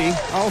 Albanese,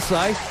 I'll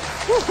say.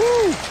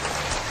 Woohoo!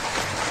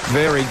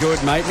 Very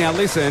good, mate. Now,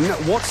 listen,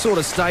 what sort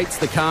of state's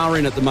the car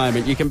in at the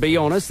moment? You can be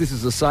honest, this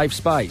is a safe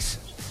space.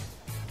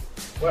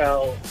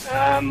 Well,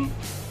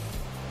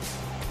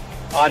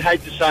 I'd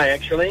hate to say,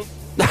 actually.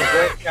 It's a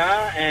work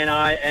car, and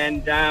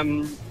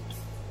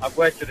I've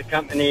worked at the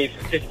company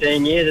for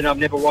 15 years, and I've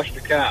never washed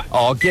a car.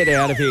 Oh, get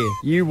out of here.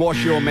 You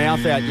wash your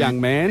mouth out, young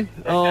man.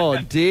 Oh,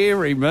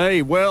 dearie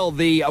me. Well,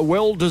 the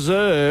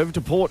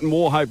well-deserved Port and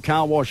Warhope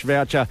car wash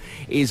voucher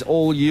is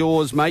all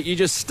yours, mate. You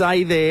just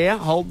stay there,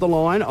 hold the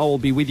line. I'll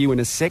be with you in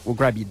a sec. We'll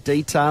grab your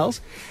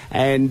details.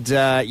 And,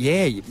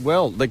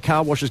 well, the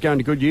car wash is going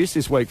to good use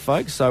this week,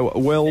 folks, so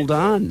well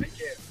done.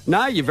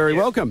 No, you're very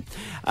welcome.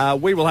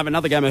 We will have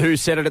another game of Who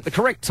Said It at the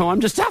correct time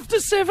just after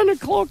 7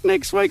 o'clock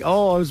next week.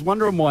 Oh, I was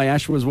wondering why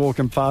Ash was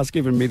walking past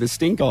giving me the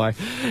stink eye.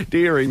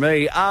 Deary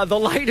me. The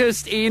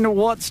latest in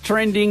what's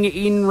trending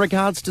in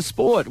regards to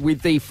sport,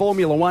 with the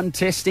Formula One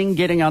testing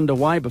getting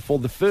underway before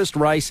the first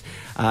race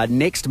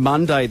next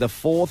Monday, the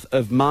 4th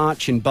of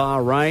March in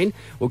Bahrain.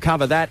 We'll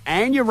cover that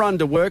and your run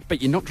to work,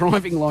 but you're not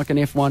driving like an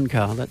F1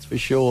 car, that's for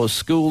sure.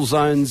 School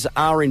zones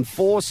are in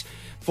force.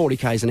 40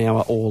 k's an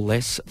hour or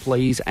less,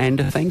 please,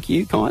 and thank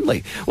you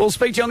kindly. We'll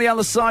speak to you on the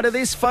other side of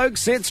this,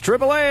 folks. It's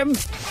Triple M.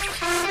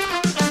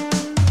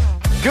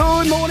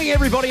 Good morning,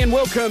 everybody, and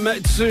welcome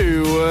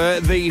to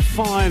the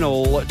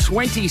final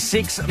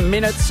 26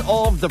 minutes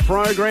of the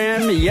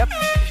program. Yep,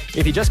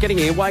 if you're just getting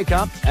here, wake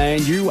up,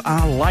 and you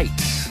are late.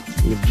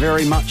 You're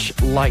very much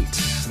late.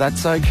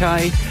 That's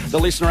okay. The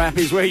Listener app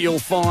is where you'll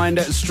find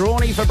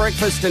Strawny for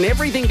breakfast and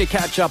everything to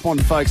catch up on,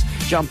 folks.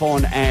 Jump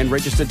on and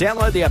register.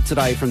 Download the app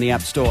today from the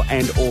App Store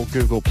and or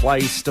Google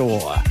Play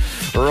Store.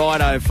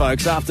 Righto,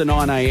 folks. After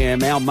 9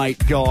 a.m, our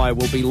mate Guy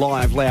will be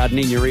live, loud and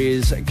in your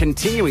ears,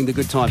 continuing the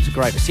good times of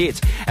greatest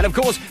hits. And, of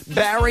course,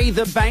 Barry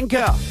the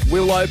Banker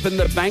will open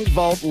the bank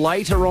vault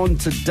later on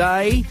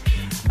today.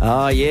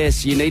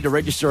 Yes, you need to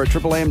register at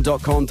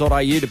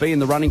triplem.com.au to be in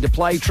the running to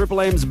play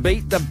Triple M's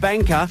Beat the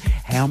Banker.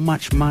 How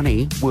much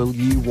money will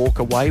you walk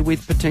away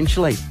with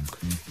potentially?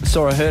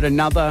 I heard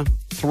another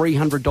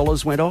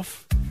 $300 went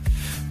off.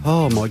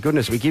 Oh, my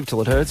goodness, we give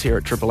till it hurts here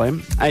at Triple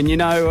M. And, you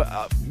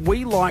know,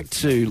 we like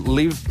to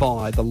live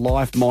by the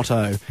life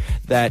motto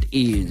that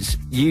is,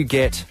 you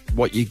get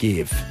what you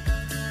give.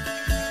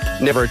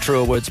 Never a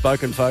truer word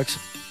spoken, folks.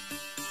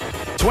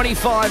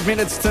 25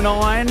 minutes to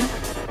 9.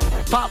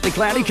 Partly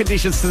cloudy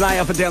conditions today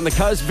up and down the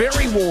coast.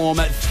 Very warm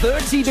at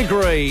 30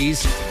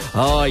 degrees.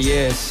 Oh,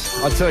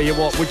 yes. I tell you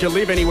what, would you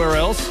live anywhere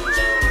else?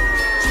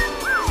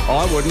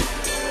 I wouldn't.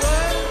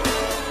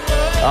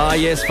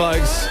 Yes,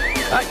 folks.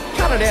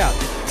 Cut it out.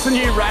 It's the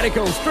new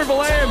Radicals.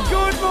 Triple M,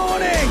 good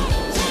morning.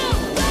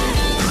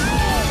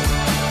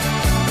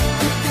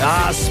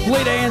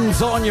 Split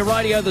ends on your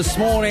radio this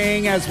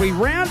morning as we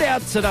round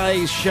out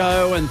today's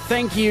show, and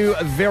thank you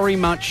very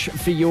much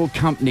for your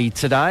company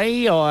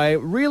today. I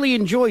really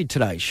enjoyed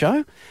today's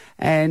show,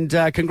 and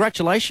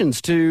congratulations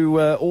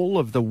to all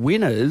of the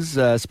winners,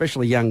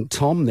 especially young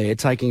Tom there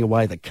taking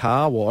away the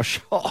car wash.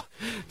 Oh,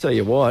 tell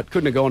you what,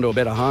 couldn't have gone to a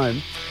better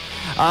home.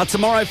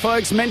 Tomorrow,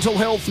 folks, Mental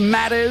Health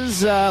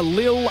Matters.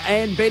 Lil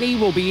and Benny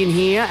will be in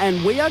here,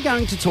 and we are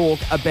going to talk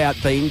about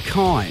being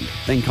kind.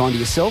 Being kind to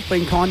yourself,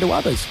 being kind to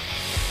others.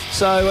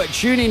 So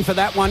tune in for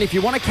that one. If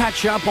you want to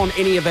catch up on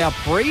any of our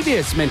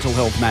previous Mental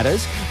Health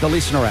Matters, the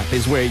Listener app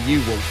is where you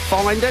will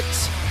find it.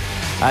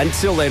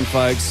 Until then,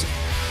 folks,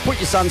 put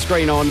your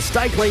sunscreen on,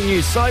 stay clean,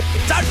 use soap,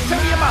 don't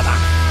tell your mother.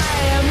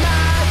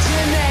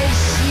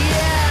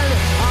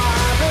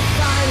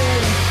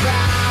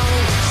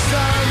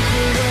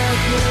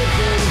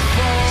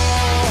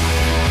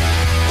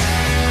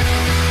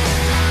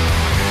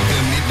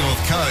 The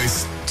Mid-North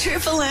Coast.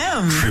 Triple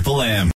M. Triple M.